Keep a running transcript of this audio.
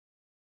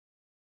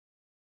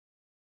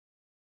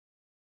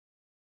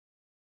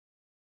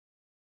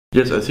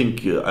Yes, I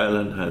think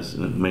Ireland has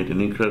made an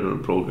incredible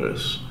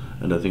progress,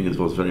 and I think it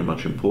was very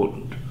much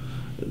important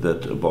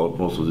that about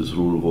most of these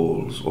rule of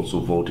laws also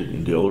voted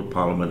in the old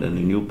parliament and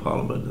the new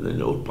parliament. And in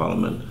the old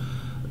parliament,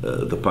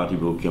 the party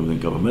became the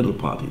governmental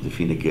party. The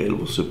Fine Gael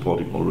was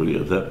supporting already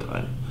at that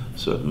time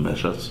certain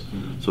measures,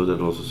 so there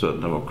was a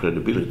certain amount of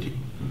credibility.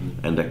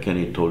 Enda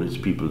Kenny told his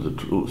people the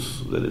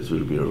truth, that it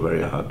will be a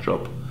very hard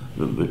job,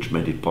 which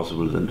made it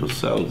possible then to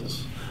sell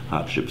this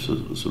hardship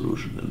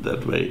solution in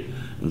that way,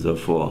 and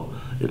therefore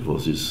it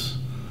was this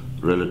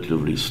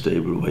relatively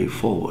stable way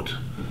forward,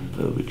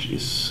 which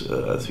is,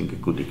 I think, a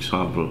good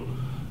example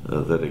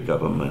that a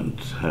government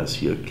has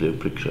here a clear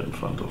picture in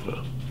front of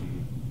her.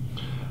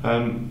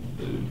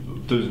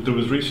 There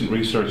was recent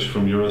research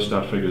from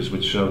Eurostat figures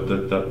which showed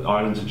that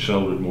Ireland had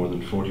shouldered more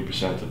than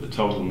 40% of the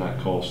total net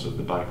cost of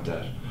the bank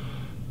debt,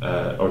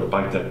 or the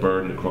bank debt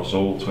burden across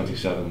all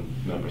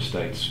 27 member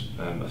states,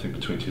 I think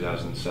between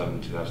 2007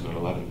 and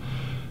 2011.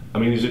 I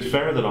mean, is it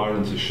fair that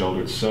Ireland has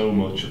shouldered so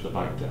much of the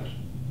bank debt?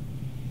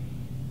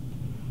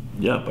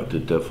 Yeah,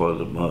 but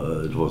therefore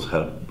it was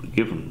help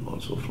given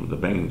also from the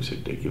banking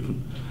sector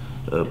given,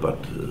 but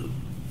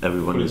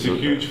everyone but it's a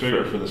huge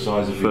figure for the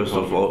size of the economy. First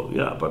of all,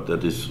 yeah, but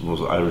that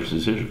was an Irish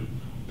decision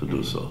to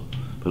do so.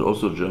 But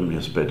also Germany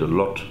has paid a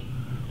lot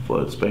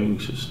for its banking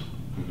system.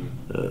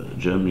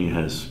 Germany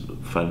has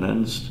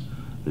financed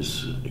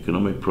these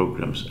economic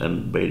programs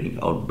and bailing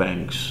out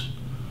banks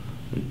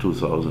in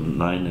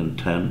 2009 and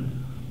 10,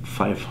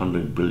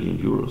 500 billion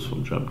euros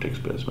from German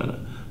taxpayers' money.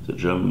 The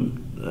German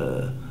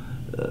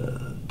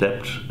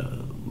debt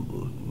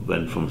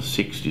went from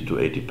 60 to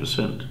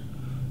 80%.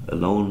 A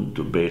loan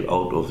to bail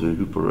out of the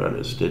hyper-real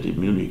estate in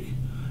Munich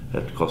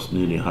had cost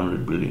nearly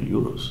 100 billion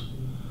euros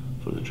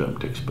for the German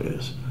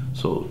taxpayers.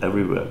 So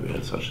everywhere we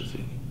had such a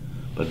thing.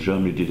 But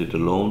Germany did it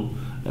alone,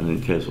 and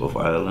in case of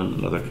Ireland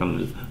and other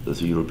countries,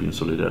 there's a European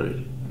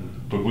solidarity.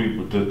 But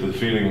the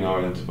feeling in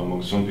Ireland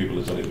among some people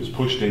is that it was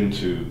pushed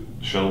into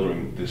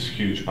shouldering this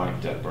huge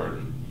bank debt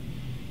burden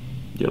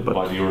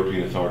by the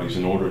European authorities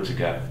in order to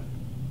get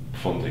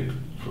funding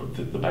for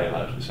the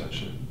bailout,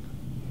 essentially.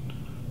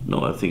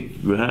 No, I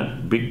think you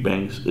had big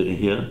banks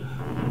here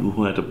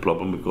who had a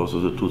problem because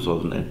of the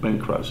 2008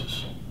 bank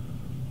crisis.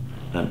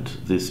 And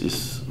this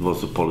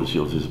was the policy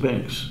of these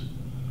banks,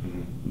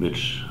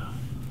 which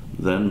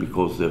then,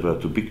 because they were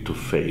too big to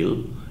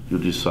fail, you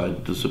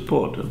decided to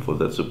support, and for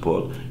that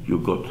support you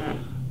got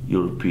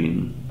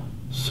European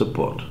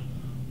support.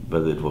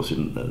 Whether it was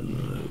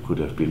could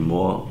have been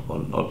more or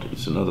not,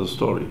 it's another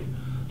story.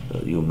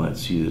 You might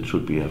see that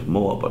should have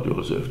more, but you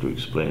also have to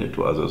explain it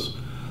to others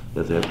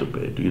that they have to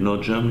pay. Do you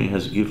know Germany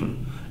has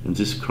given in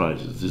this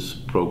crisis, these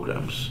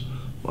programs,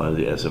 by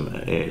the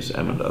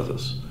ASM and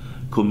others,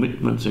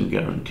 commitments and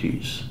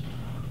guarantees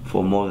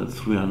for more than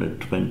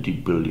 320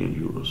 billion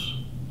euros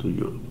to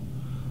Europe.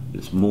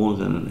 It's more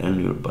than an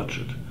annual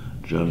budget.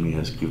 Germany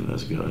has given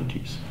us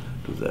guarantees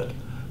to that.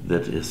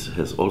 That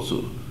has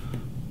also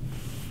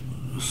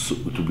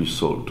to be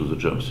sold to the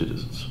German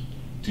citizens.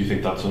 Do you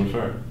think that's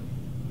unfair?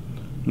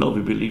 No,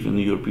 we believe in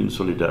the European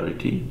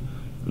solidarity,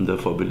 and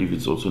therefore believe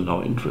it's also in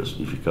our interest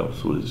if we come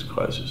through this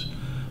crisis.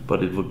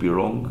 But it would be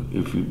wrong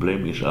if we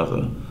blame each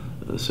other,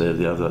 say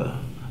the other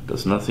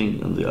does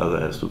nothing and the other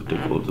has to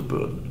take all the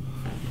burden.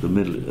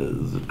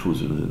 The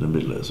truth in the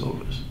middle, as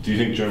always. Do you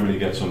think Germany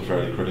gets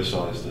unfairly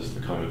criticised as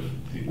the kind of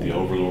the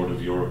overlord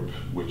of Europe,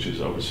 which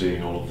is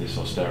overseeing all of this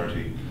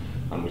austerity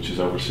and which is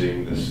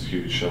overseeing this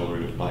huge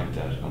shouldering of bank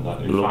debt, and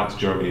that in fact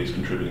Germany is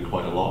contributing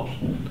quite a lot?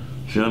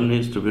 Germany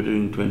is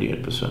contributing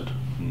 28%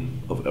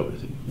 of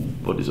everything.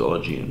 What is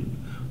our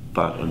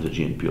part on the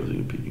GNP of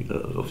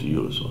the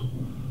Eurozone?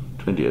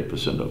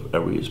 28% of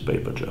every is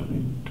paid by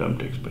German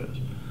taxpayers.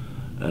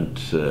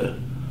 And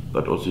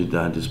but also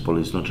behind this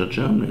policy is not just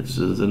Germany, it's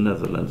the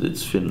Netherlands,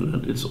 it's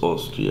Finland, it's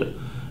Austria,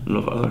 and a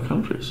lot of other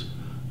countries.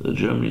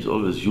 Germany is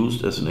always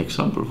used as an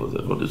example for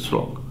that, but it's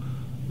wrong.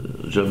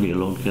 Germany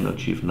alone can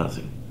achieve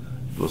nothing.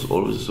 It was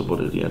always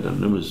supported the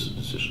unanimous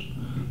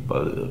decision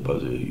by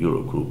the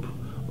Eurogroup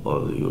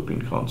or the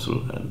European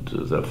Council, and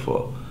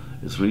therefore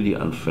it's really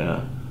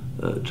unfair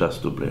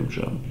just to blame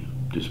Germany,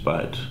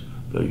 despite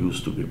they're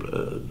used to be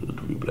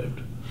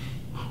blamed.